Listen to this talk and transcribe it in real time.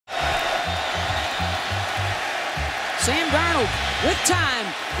Sam Darnold with time,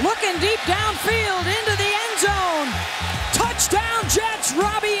 looking deep downfield into the end zone. Touchdown Jets,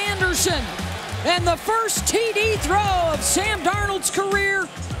 Robbie Anderson. And the first TD throw of Sam Darnold's career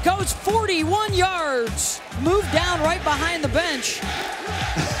goes 41 yards. Moved down right behind the bench.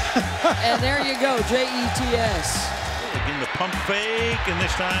 And there you go, Jets. Again, the pump fake, and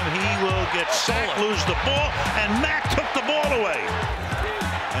this time he will get sacked, lose the ball, and Mack took the ball away.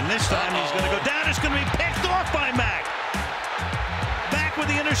 And this time he's going to go down. It's going to be picked off by Mack. Mack with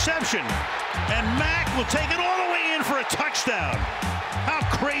the interception. And Mack will take it all the way in for a touchdown. How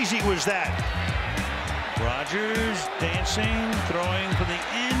crazy was that? Rodgers dancing, throwing for the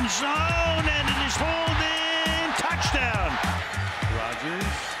end zone, and it is pulled in. Touchdown.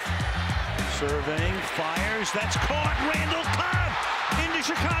 Rodgers surveying, fires. That's caught. Randall Cobb into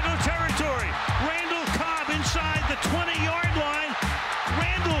Chicago territory. Randall Cobb inside the 20-yard line.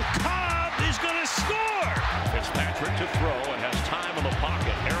 Randall Cobb is going to score. Fitzpatrick to throw and has time in the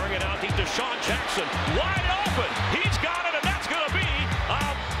pocket. Airing it out deep to Sean Jackson. Wide open. He's got it, and that's going to be a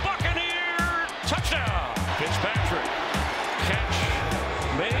Buccaneer touchdown. Fitzpatrick. Catch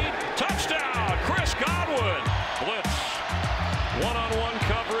made. Touchdown. Chris Godwin. Blitz. One-on-one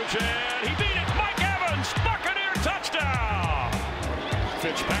coverage, and he beat it. Mike Evans. Buccaneer touchdown.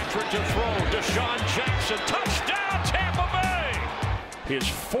 Fitzpatrick to throw. Deshaun Jackson. Touchdown, Tampa Bay. His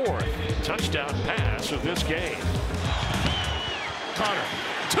fourth touchdown pass of this game. Connor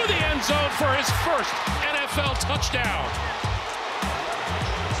to the end zone for his first NFL touchdown.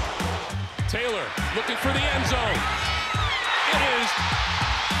 Taylor looking for the end zone. It is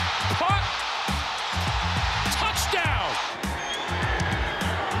caught. Touchdown.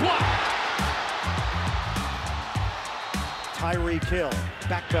 Blocked. Tyreek Hill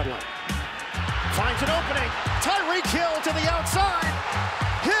backpedaling. Finds an opening. Tyreek Hill to the outside.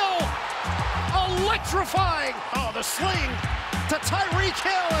 Hill electrifying. Oh, the sling to Tyreek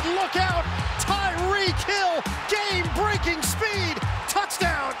Hill, and look out. Tyreek Hill, game-breaking speed.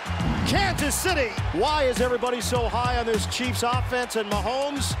 Touchdown, Kansas City. Why is everybody so high on this Chiefs offense and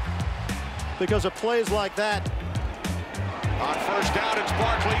Mahomes? Because of plays like that. On first down, it's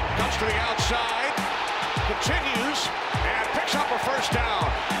Barkley. Cuts to the outside. Continues and picks up a first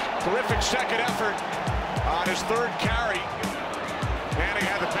down. Terrific second effort on his third carry. Manning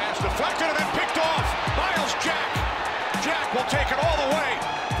had the pass deflected and then picked off. Miles Jack. Jack will take it all the way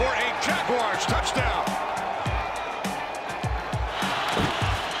for a Jaguars touchdown.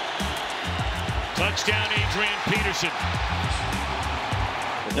 Touchdown, Adrian Peterson.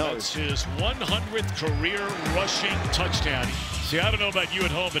 That's his 100th career rushing touchdown. See, I don't know about you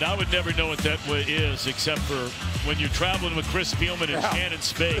at home, but I would never know what that is except for when you're traveling with Chris Spielman and Shannon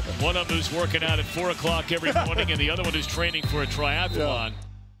Spake. One of them who's working out at 4 o'clock every morning and the other one who's training for a triathlon.